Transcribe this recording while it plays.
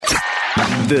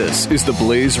This is the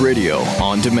Blaze Radio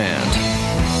on demand.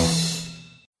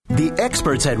 The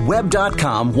experts at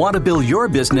Web.com want to build your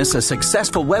business a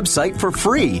successful website for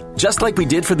free, just like we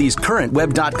did for these current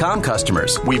Web.com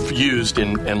customers. We've used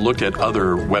and looked at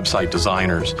other website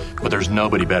designers, but there's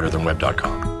nobody better than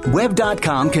Web.com.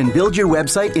 Web.com can build your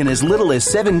website in as little as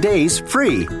 7 days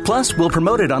free. Plus, we'll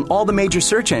promote it on all the major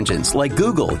search engines like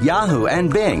Google, Yahoo,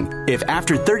 and Bing. If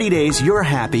after 30 days you're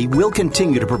happy, we'll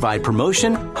continue to provide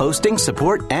promotion, hosting,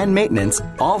 support, and maintenance,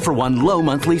 all for one low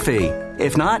monthly fee.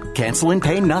 If not, cancel and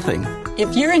pay nothing.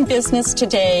 If you're in business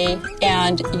today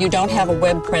and you don't have a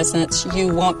web presence,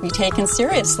 you won't be taken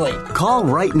seriously. Call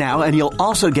right now and you'll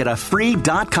also get a free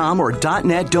 .com or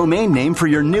 .net domain name for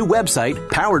your new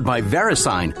website powered by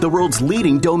VeriSign, the world's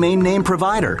leading domain name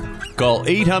provider. Call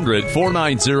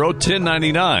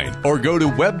 800-490-1099 or go to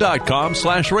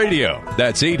web.com/radio.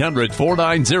 That's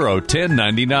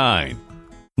 800-490-1099.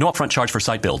 No upfront charge for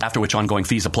site build, after which ongoing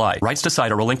fees apply. Rights to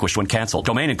site are relinquished when canceled.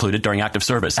 Domain included during active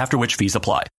service, after which fees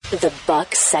apply. The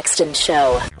Buck Sexton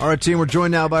Show. All right, team, we're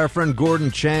joined now by our friend Gordon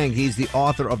Chang. He's the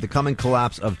author of The Coming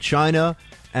Collapse of China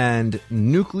and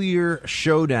Nuclear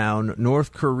Showdown,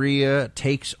 North Korea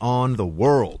Takes on the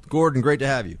World. Gordon, great to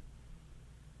have you.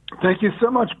 Thank you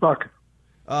so much, Buck.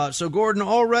 So, Gordon,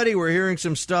 already we're hearing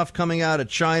some stuff coming out of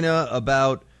China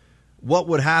about what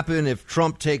would happen if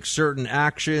Trump takes certain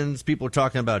actions. People are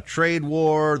talking about trade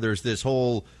war. There's this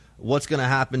whole what's going to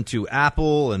happen to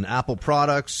Apple and Apple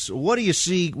products. What do you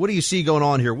see? What do you see going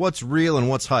on here? What's real and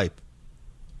what's hype?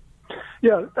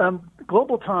 Yeah,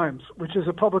 Global Times, which is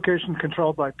a publication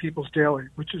controlled by People's Daily,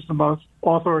 which is the most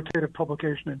authoritative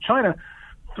publication in China,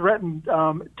 threatened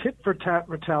tit-for-tat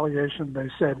retaliation, they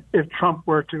said, if Trump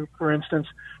were to, for instance,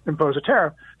 impose a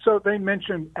tariff. So they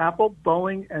mentioned Apple,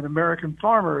 Boeing, and American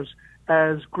farmers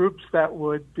as groups that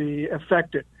would be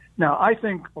affected. Now, I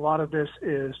think a lot of this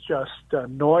is just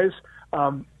noise.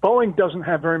 Boeing doesn't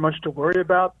have very much to worry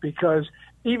about because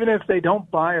even if they don't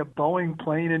buy a Boeing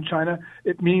plane in China,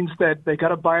 it means that they got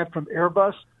to buy it from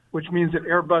Airbus, which means that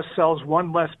Airbus sells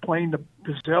one less plane to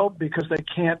Brazil because they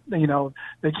can't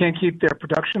keep their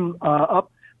production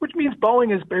up, which means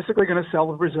Boeing is basically going to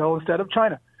sell to Brazil instead of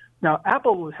China. Now,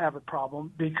 Apple would have a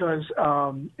problem because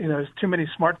there's too many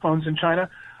smartphones in China.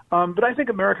 But I think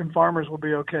American farmers will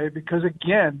be okay because,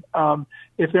 again,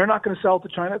 if they're not going to sell to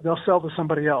China, they'll sell to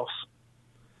somebody else.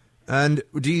 And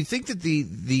do you think that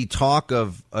the talk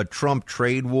of a Trump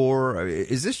trade war,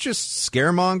 is this just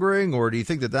scaremongering, or do you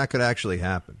think that could actually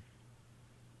happen?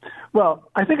 Well,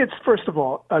 I think it's, first of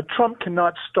all, Trump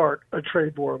cannot start a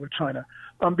trade war with China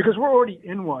because we're already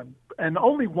in one, and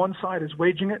only one side is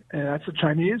waging it, and that's the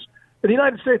Chinese. The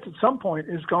United States at some point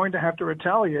is going to have to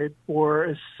retaliate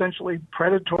for essentially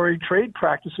predatory trade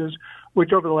practices,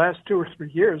 which over the last 2 or 3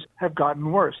 years have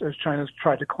gotten worse as China's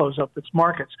tried to close up its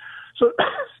markets. So,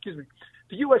 excuse me,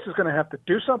 the U.S. is going to have to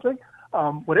do something.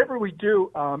 Whatever we do,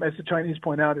 as the Chinese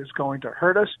point out, is going to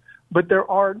hurt us. But there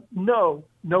are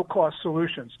no-cost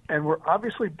solutions. And we're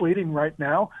obviously bleeding right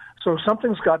now, so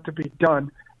something's got to be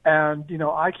done. And,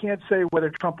 I can't say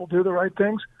whether Trump will do the right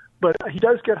things, but he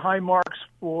does get high marks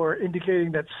for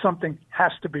indicating that something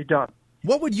has to be done.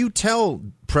 What would you tell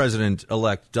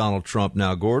President-elect Donald Trump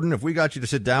now, Gordon, if we got you to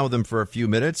sit down with him for a few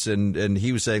minutes and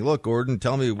he was saying, look, Gordon,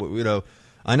 tell me,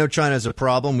 I know China has a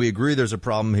problem. We agree there's a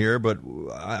problem here, but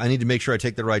I need to make sure I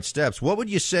take the right steps. What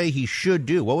would you say he should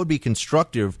do? What would be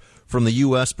constructive from the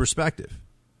U.S. perspective?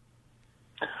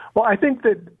 Well, I think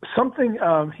that something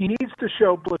he needs to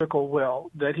show political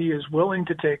will, that he is willing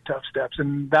to take tough steps,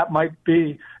 and that might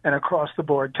be an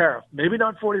across-the-board tariff. Maybe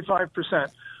not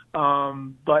 45%,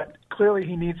 but clearly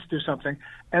he needs to do something.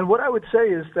 And what I would say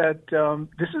is that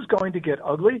this is going to get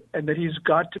ugly, and that he's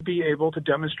got to be able to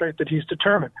demonstrate that he's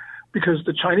determined, because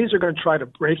the Chinese are going to try to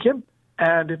break him,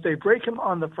 and if they break him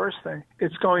on the first thing,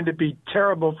 it's going to be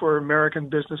terrible for American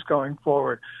business going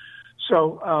forward.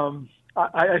 So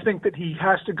I think that he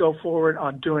has to go forward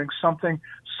on doing something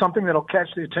that'll catch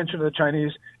the attention of the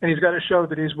Chinese, and he's got to show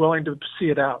that he's willing to see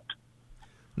it out.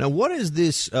 Now, what is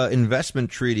this investment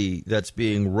treaty that's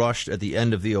being rushed at the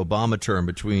end of the Obama term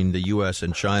between the U.S.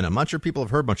 and China? I'm not sure people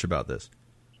have heard much about this.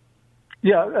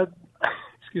 Yeah,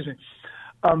 excuse me.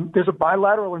 There's a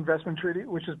bilateral investment treaty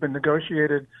which has been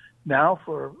negotiated now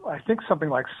for, I think, something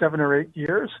like 7 or 8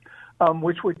 years,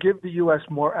 which would give the U.S.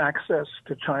 more access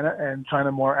to China and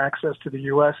China more access to the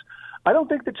U.S. I don't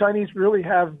think the Chinese really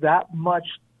have that much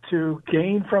to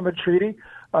gain from a treaty,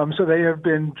 so they have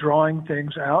been drawing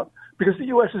things out because the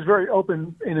U.S. is very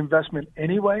open in investment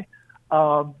anyway.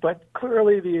 But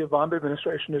clearly the Obama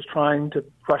administration is trying to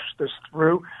rush this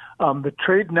through. The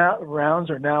trade rounds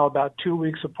are now about 2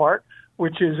 weeks apart,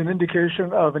 which is an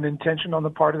indication of an intention on the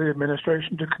part of the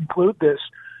administration to conclude this.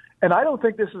 And I don't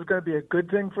think this is going to be a good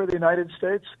thing for the United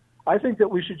States. I think that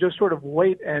we should just sort of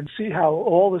wait and see how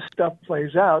all this stuff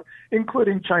plays out,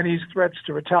 including Chinese threats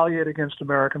to retaliate against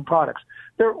American products.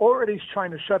 They're already trying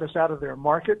to shut us out of their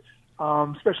market,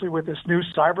 especially with this new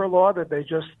cyber law that they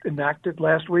just enacted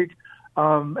last week.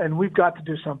 And we've got to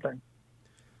do something.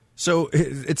 So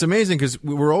it's amazing because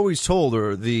we're always told,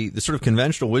 or the sort of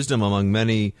conventional wisdom among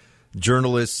many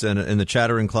journalists and the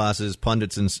chattering classes,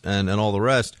 pundits and all the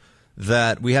rest,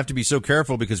 that we have to be so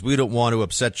careful because we don't want to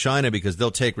upset China because they'll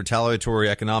take retaliatory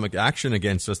economic action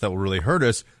against us that will really hurt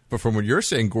us. But from what you're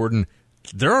saying, Gordon,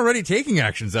 they're already taking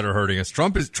actions that are hurting us.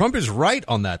 Trump is right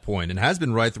on that point and has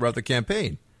been right throughout the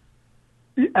campaign.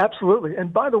 Absolutely.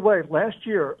 And by the way, last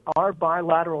year, our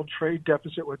bilateral trade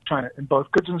deficit with China in both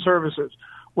goods and services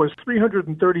was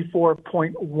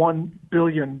 $334.1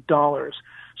 billion.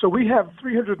 So we have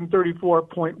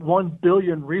 $334.1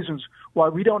 billion reasons why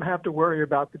we don't have to worry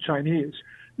about the Chinese.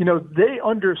 You know, they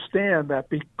understand that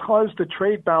because the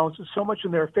trade balance is so much in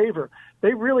their favor,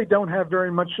 they really don't have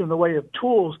very much in the way of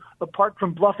tools apart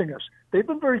from bluffing us. They've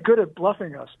been very good at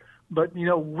bluffing us. But, you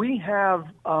know, we have,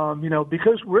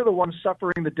 because we're the ones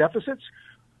suffering the deficits,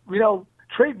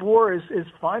 trade war is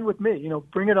fine with me.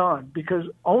 Bring it on, because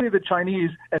only the Chinese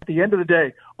at the end of the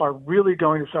day are really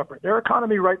going to suffer. Their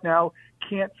economy right now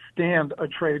can't stand a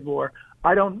trade war.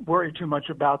 I don't worry too much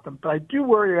about them, but I do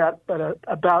worry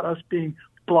about us being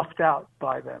bluffed out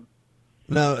by them.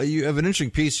 Now, you have an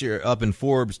interesting piece here up in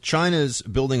Forbes. China's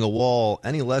building a wall.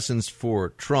 Any lessons for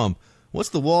Trump? What's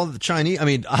the wall of the Chinese? I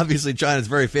mean, obviously China's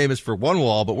very famous for one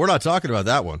wall, but we're not talking about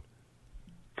that one.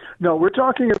 No, we're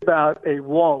talking about a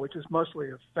wall, which is mostly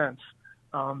a fence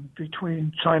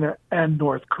between China and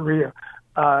North Korea.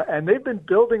 And they've been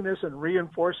building this and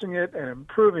reinforcing it and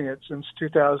improving it since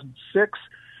 2006.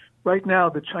 Right now,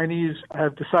 the Chinese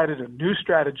have decided a new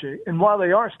strategy. And while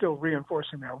they are still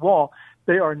reinforcing their wall,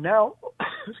 they are now,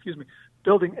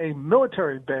 building a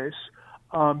military base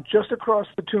just across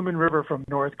the Tumen River from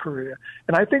North Korea.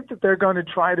 And I think that they're going to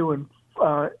try to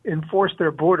enforce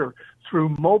their border through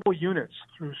mobile units,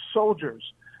 through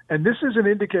soldiers. And this is an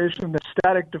indication that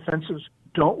static defenses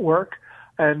don't work.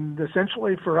 And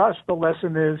essentially for us, the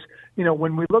lesson is,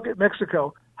 when we look at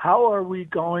Mexico, how are we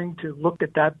going to look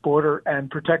at that border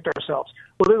and protect ourselves?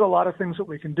 Well, there's a lot of things that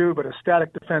we can do, but a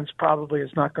static defense probably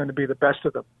is not going to be the best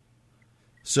of them.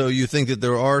 So you think that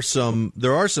there are some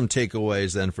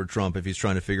takeaways then for Trump if he's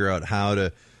trying to figure out how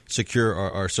to secure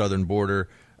our southern border.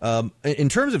 In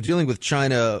terms of dealing with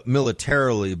China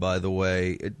militarily, by the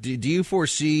way, do you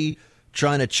foresee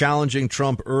China challenging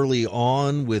Trump early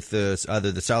on with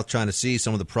either the South China Sea,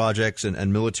 some of the projects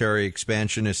and military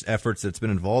expansionist efforts that's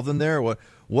been involved in there?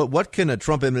 What can a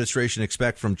Trump administration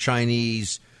expect from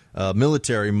Chinese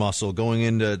military muscle going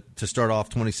into to start off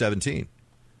 2017?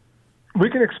 We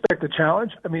can expect a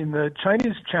challenge. I mean, the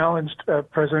Chinese challenged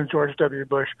President George W.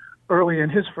 Bush early in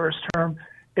his first term,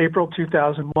 April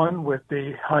 2001, with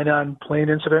the Hainan plane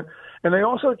incident. And they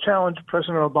also challenged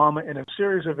President Obama in a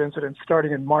series of incidents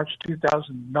starting in March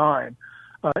 2009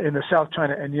 in the South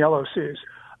China and Yellow Seas.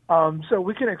 So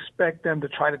we can expect them to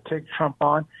try to take Trump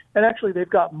on. And actually, they've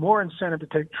got more incentive to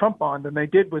take Trump on than they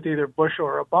did with either Bush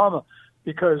or Obama,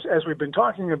 because as we've been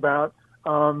talking about,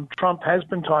 Trump has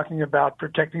been talking about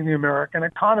protecting the American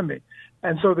economy.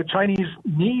 And so the Chinese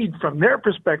need, from their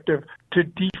perspective, to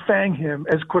defang him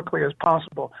as quickly as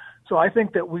possible. So I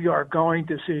think that we are going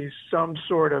to see some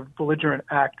sort of belligerent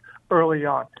act early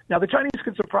on. Now, the Chinese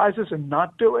could surprise us and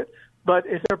not do it, but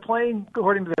if they're playing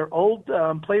according to their old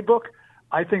playbook,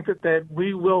 I think that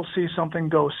we will see something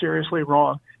go seriously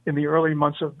wrong in the early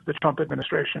months of the Trump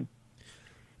administration.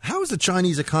 How is the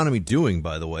Chinese economy doing,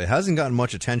 by the way? It hasn't gotten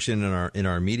much attention in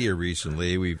our media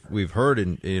recently. We've heard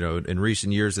in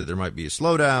recent years that there might be a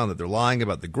slowdown, that they're lying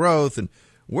about the growth. And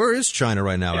where is China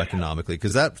right now economically?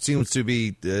 Because that seems to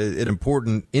be an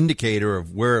important indicator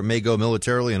of where it may go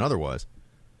militarily and otherwise.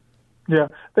 Yeah,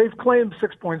 they've claimed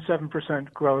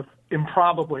 6.7% growth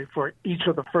improbably for each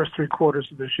of the first three quarters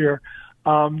of this year.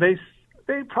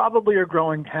 They probably are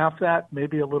growing half that,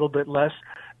 maybe a little bit less.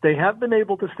 They have been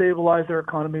able to stabilize their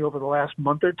economy over the last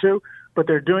month or two, but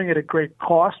they're doing it at great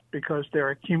cost because they're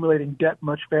accumulating debt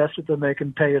much faster than they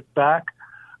can pay it back.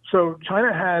 So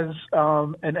China has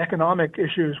an economic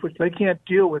issues which they can't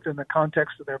deal with in the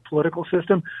context of their political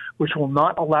system, which will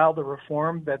not allow the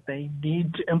reform that they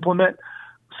need to implement.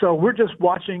 So we're just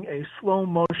watching a slow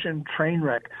motion train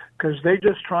wreck because they're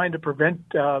just trying to prevent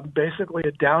basically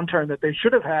a downturn that they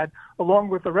should have had along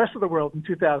with the rest of the world in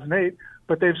 2008,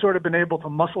 but they've sort of been able to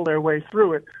muscle their way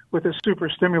through it with a super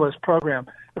stimulus program.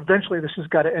 Eventually, this has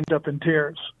got to end up in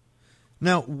tears.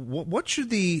 Now, what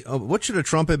should a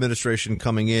Trump administration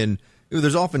coming in?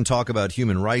 There's often talk about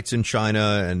human rights in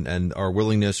China and our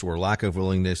willingness or lack of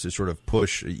willingness to sort of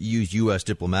use U.S.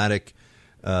 diplomatic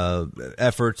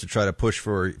efforts to try to push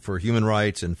for human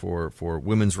rights and for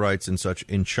women's rights and such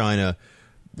in China.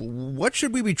 What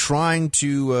should we be trying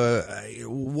to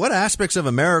what aspects of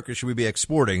America should we be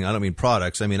exporting? I don't mean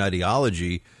products, I mean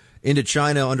ideology into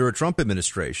China under a Trump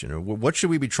administration? Or what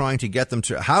should we be trying to get them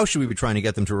to? How should we be trying to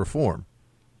get them to reform?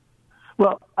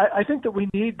 Well, I think that we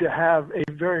need to have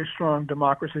a very strong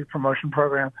democracy promotion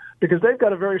program because they've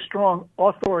got a very strong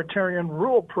authoritarian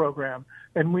rule program,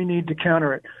 and we need to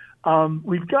counter it.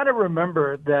 We've got to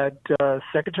remember that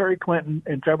Secretary Clinton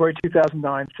in February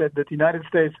 2009 said that the United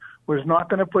States was not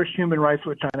going to push human rights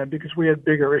with China because we had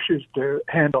bigger issues to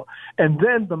handle. And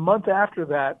then the month after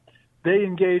that, they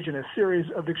engaged in a series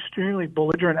of extremely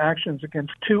belligerent actions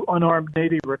against two unarmed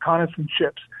Navy reconnaissance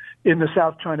ships in the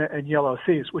South China and Yellow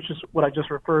Seas, which is what I just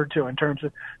referred to in terms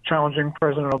of challenging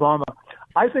President Obama.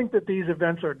 I think that these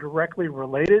events are directly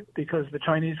related because the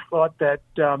Chinese thought that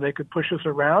they could push us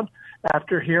around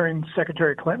after hearing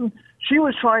Secretary Clinton. She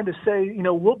was trying to say,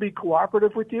 we'll be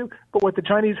cooperative with you, but what the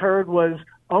Chinese heard was,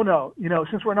 oh no,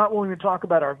 since we're not willing to talk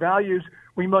about our values,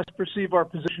 we must perceive our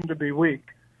position to be weak.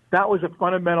 That was a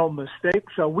fundamental mistake.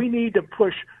 So we need to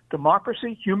push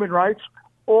democracy, human rights,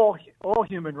 all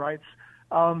human rights,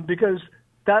 because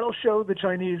that'll show the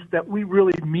Chinese that we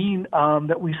really mean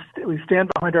that we stand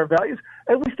behind our values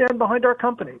and we stand behind our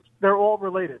companies. They're all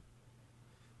related.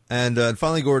 And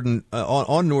finally, Gordon,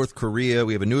 on North Korea,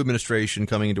 we have a new administration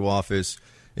coming into office.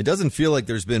 It doesn't feel like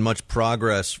there's been much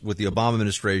progress with the Obama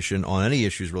administration on any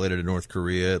issues related to North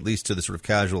Korea, at least to the sort of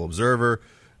casual observer.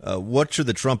 What should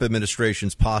the Trump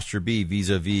administration's posture be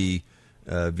vis-a-vis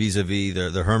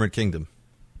the Hermit Kingdom?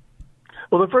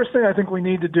 Well, the first thing I think we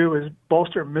need to do is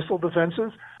bolster missile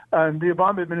defenses. And the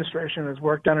Obama administration has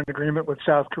worked on an agreement with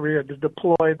South Korea to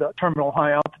deploy the Terminal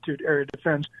High Altitude Area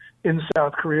Defense in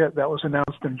South Korea. That was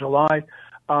announced in July.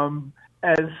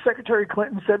 As Secretary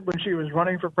Clinton said when she was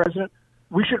running for president,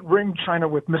 we should ring China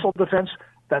with missile defense.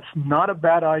 That's not a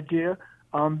bad idea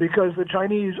because the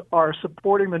Chinese are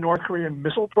supporting the North Korean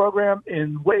missile program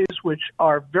in ways which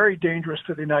are very dangerous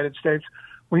to the United States.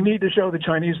 We need to show the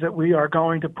Chinese that we are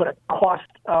going to put a cost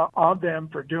on them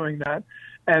for doing that.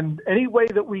 And any way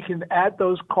that we can add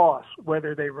those costs,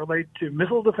 whether they relate to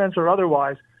missile defense or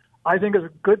otherwise, I think is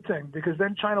a good thing because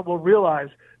then China will realize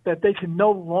that they can no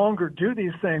longer do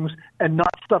these things and not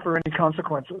suffer any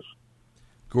consequences.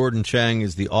 Gordon Chang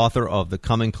is the author of The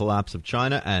Coming Collapse of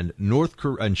China and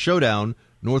Showdown,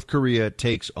 North Korea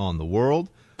Takes on the World.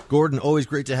 Gordon, always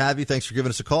great to have you. Thanks for giving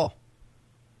us a call.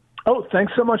 Oh,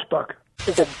 thanks so much, Buck.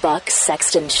 The Buck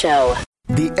Sexton Show.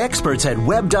 The experts at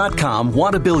Web.com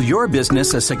want to build your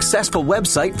business a successful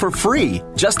website for free,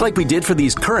 just like we did for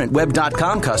these current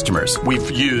Web.com customers.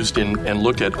 We've used and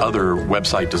looked at other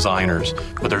website designers,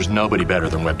 but there's nobody better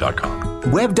than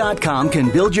Web.com. Web.com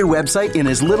can build your website in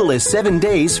as little as 7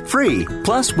 days free.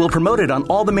 Plus, we'll promote it on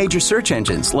all the major search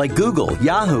engines like Google,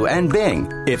 Yahoo, and Bing.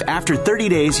 If after 30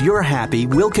 days you're happy,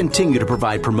 we'll continue to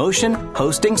provide promotion,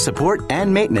 hosting, support,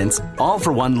 and maintenance, all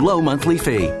for one low monthly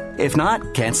fee. If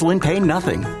not, cancel and pay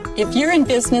nothing. If you're in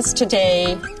business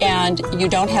today and you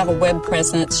don't have a web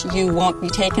presence, you won't be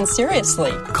taken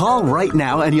seriously. Call right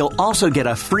now and you'll also get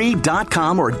a free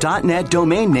 .com or .net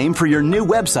domain name for your new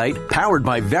website powered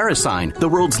by VeriSign, the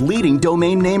world's leading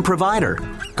domain name provider.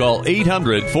 Call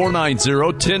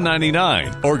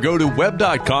 800-490-1099 or go to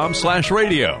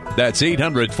web.com/radio. That's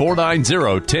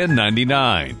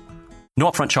 800-490-1099. No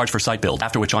upfront charge for site build,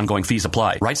 after which ongoing fees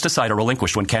apply. Rights to site are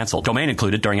relinquished when canceled. Domain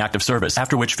included during active service,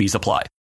 after which fees apply.